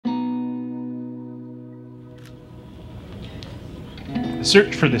The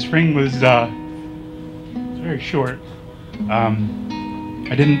search for this ring was very short. I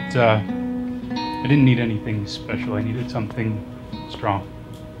didn't need anything special. I needed something strong.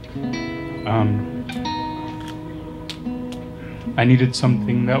 I needed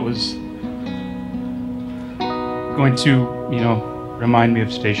something that was going to, remind me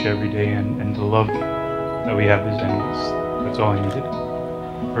of Stacia every day, and the love that we have is endless. That's all I needed.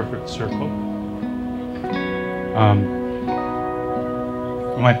 Perfect circle.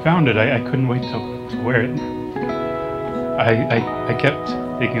 When I found it, I couldn't wait to wear it. I kept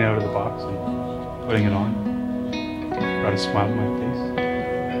taking it out of the box and putting it on. Brought a smile to my face.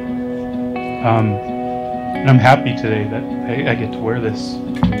 And I'm happy today that I get to wear this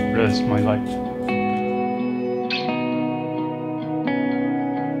for the rest of my life.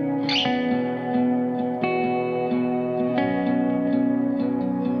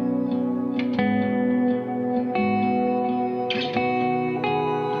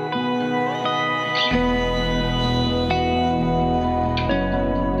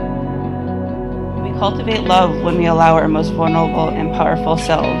 Cultivate love when we allow our most vulnerable and powerful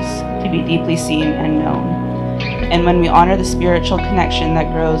selves to be deeply seen and known. And when we honor the spiritual connection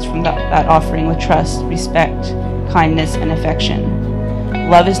that grows from that offering with trust, respect, kindness, and affection.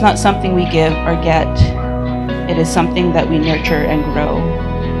 Love is not something we give or get. It is something that we nurture and grow.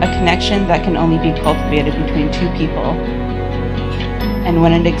 A connection that can only be cultivated between two people. And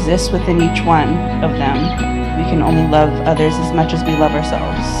when it exists within each one of them, we can only love others as much as we love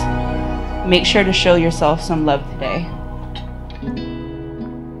ourselves. Make sure to show yourself some love today.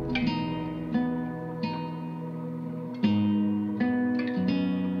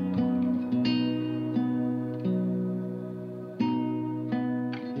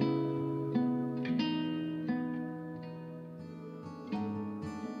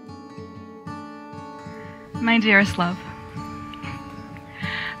 My dearest love,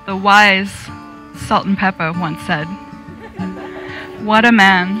 the wise Salt and Pepper once said, "What a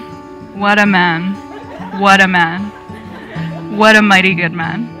man. What a man, what a man, what a mighty good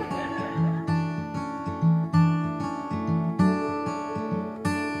man."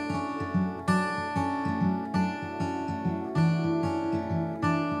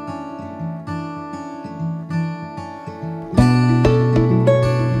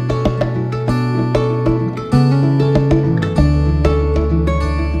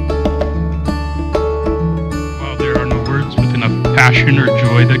 While there are no words with enough passion or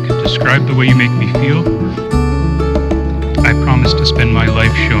joy that could describe the way you make me feel, I promise to spend my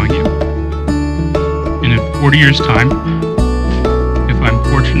life showing you. And in 40 years' time, if I'm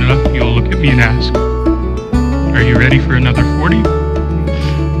fortunate enough, you'll look at me and ask, "Are you ready for another 40?"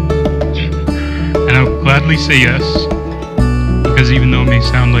 And I'll gladly say yes, because even though it may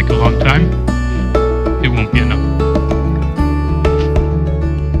sound like a long time, it won't be enough.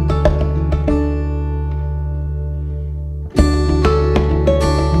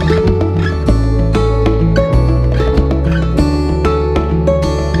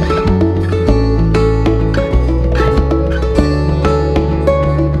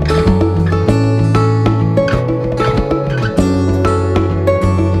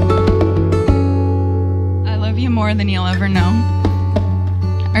 More than you'll ever know.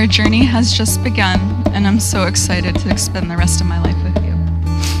 Our journey has just begun, and I'm so excited to spend the rest of my life with you.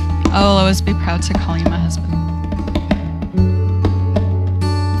 I will always be proud to call you my husband.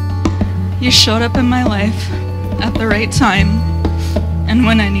 You showed up in my life at the right time and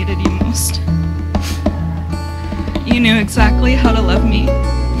when I needed you most. You knew exactly how to love me,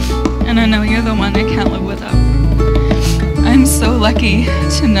 and I know you're the one I can't live without. I'm so lucky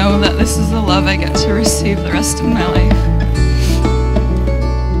to know that this is the love I get to receive the rest of my life.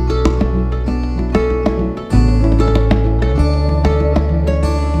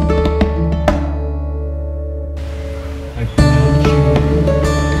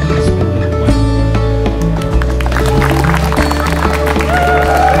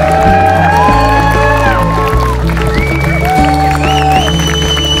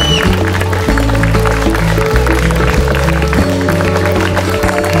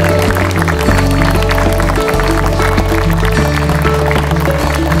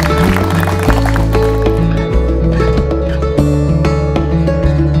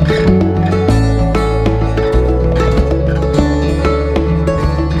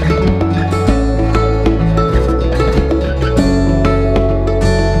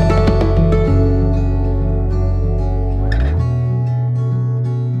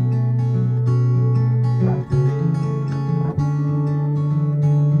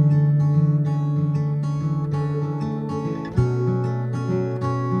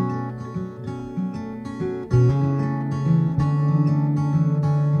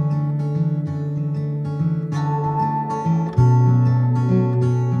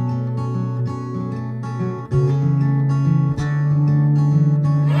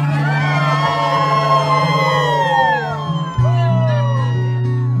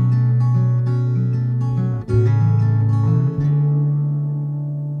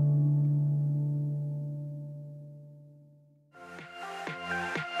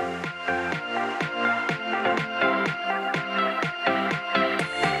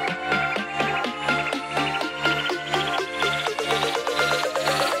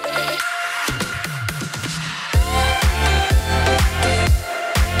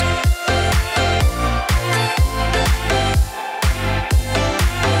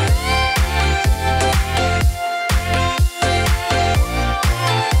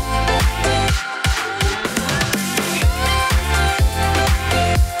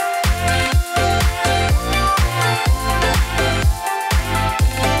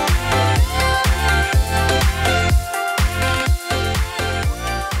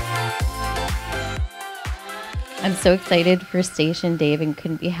 so excited for Stacia and Dave and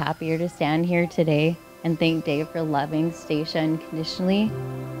couldn't be happier to stand here today and thank Dave for loving Stacia unconditionally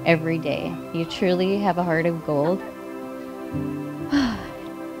every day. You truly have a heart of gold.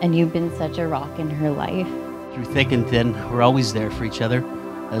 And you've been such a rock in her life. Through thick and thin, we're always there for each other.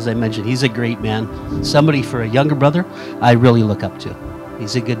 As I mentioned, he's a great man. Somebody for a younger brother I really look up to.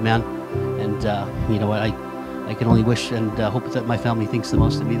 He's a good man. And you know what, I can only wish and hope that my family thinks the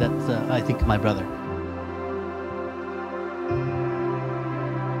most of me that I think of my brother.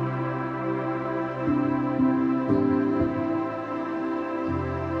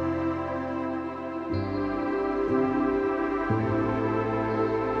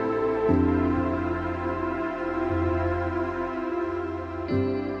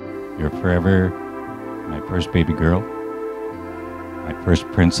 You're forever my first baby girl, my first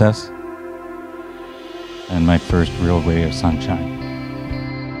princess, and my first real ray of sunshine.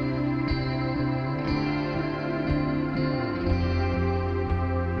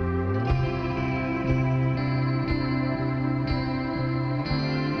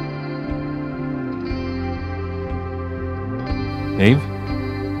 Dave?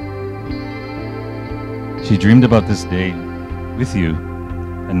 She dreamed about this day with you,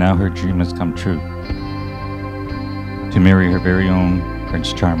 and now her dream has come true. To marry her very own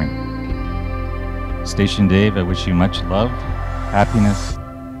Prince Charming. Stacia and Dave, I wish you much love, happiness,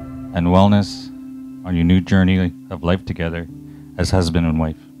 and wellness on your new journey of life together as husband and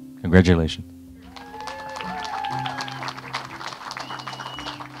wife. Congratulations.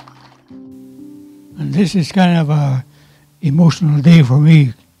 And this is kind of a emotional day for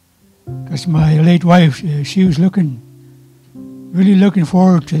me, because my late wife, she was really looking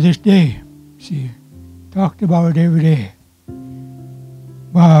forward to this day. She talked about it every day.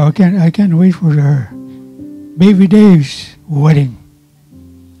 Wow, I can't wait for her baby Dave's wedding.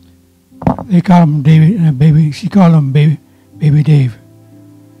 They call him baby. She called him baby Dave.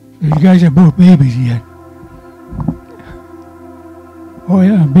 So you guys are both babies yet. Oh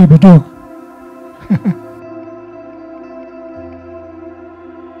yeah, baby Duke.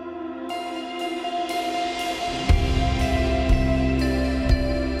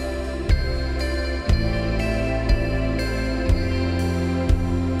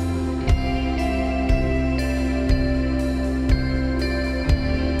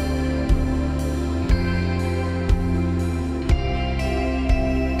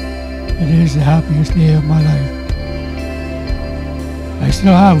 It is the happiest day of my life. I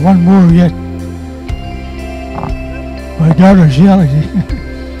still have one more yet. My daughter's yelling.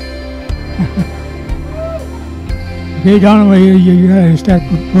 Okay, down the way, you gotta start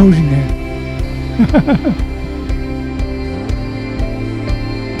proposing there.